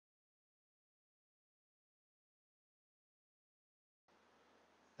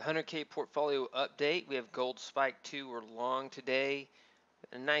The 100K portfolio update. We have gold spike 2. We're long today.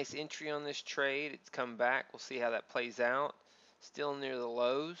 A nice entry on this trade. It's come back. We'll see how that plays out. Still near the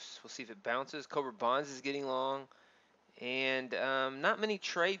lows. We'll see if it bounces. Cobra Bonds is getting long. And not many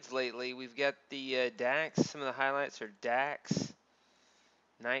trades lately. We've got the DAX. Some of the highlights are DAX.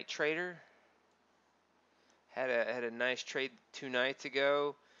 Night Trader. Had a nice trade 2 nights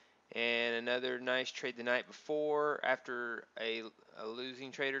ago. And another nice trade the night before after a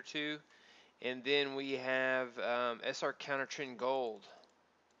losing trade or two. And then we have SR Counter Trend Gold.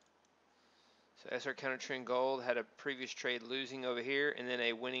 So SR Counter Trend Gold had a previous trade losing over here and then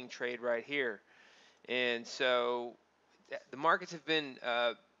a winning trade right here. And so the markets have been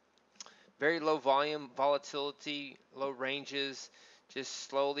very low volume, volatility, low ranges, just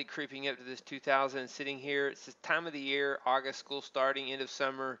slowly creeping up to this 2000 sitting here. It's the time of the year, August, school starting, end of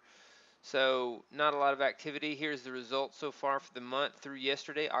summer. So not a lot of activity. Here's the results so far for the month through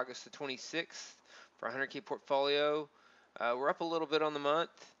yesterday, August the 26th, for 100K portfolio. We're up a little bit on the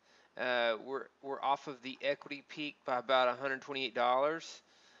month. We're off of the equity peak by about $128,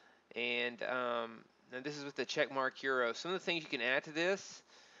 and this is with the checkmark euro. Some of the things you can add to this,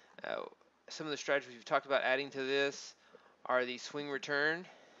 some of the strategies we've talked about adding to this are the swing return.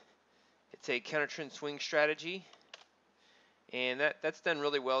 It's a counter trend swing strategy. And that's done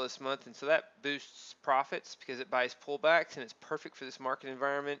really well this month, and so that boosts profits because it buys pullbacks, and it's perfect for this market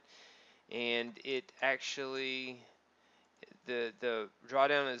environment. And it actually, the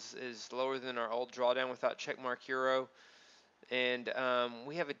drawdown is lower than our old drawdown without checkmark euro. And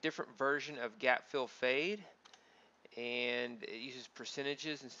we have a different version of gap fill fade, and it uses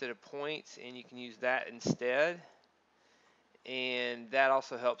percentages instead of points, and you can use that instead. And that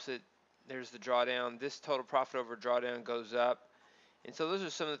also helps it. There's the drawdown. This total profit over drawdown goes up. And so those are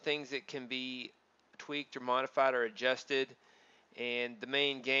some of the things that can be tweaked or modified or adjusted. And the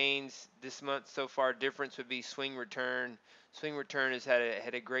main gains this month so far difference would be swing return. Swing return has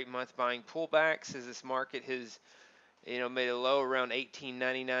had a great month buying pullbacks as this market has made a low around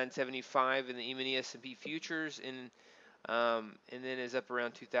 1899.75 in the E-mini S&P futures, and then is up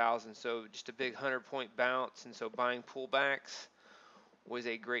around 2000. So just a big 100-point bounce, and so buying pullbacks was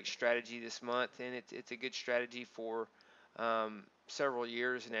a great strategy this month, and it's a good strategy for several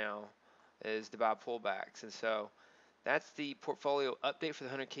years now, is to buy pullbacks. And so that's the portfolio update for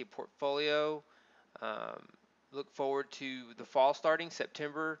the 100K portfolio. Look forward to the fall starting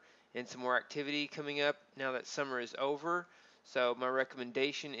September and some more activity coming up now that summer is over. So my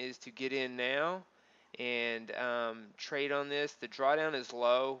recommendation is to get in now and trade on this. The drawdown is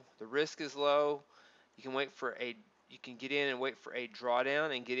low, the risk is low. You can get in and wait for a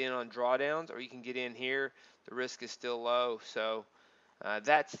drawdown and get in on drawdowns, or you can get in here. The risk is still low. So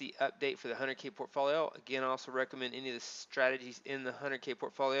that's the update for the 100K portfolio. Again, I also recommend any of the strategies in the 100K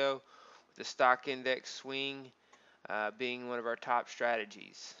portfolio, with the stock index swing being one of our top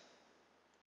strategies.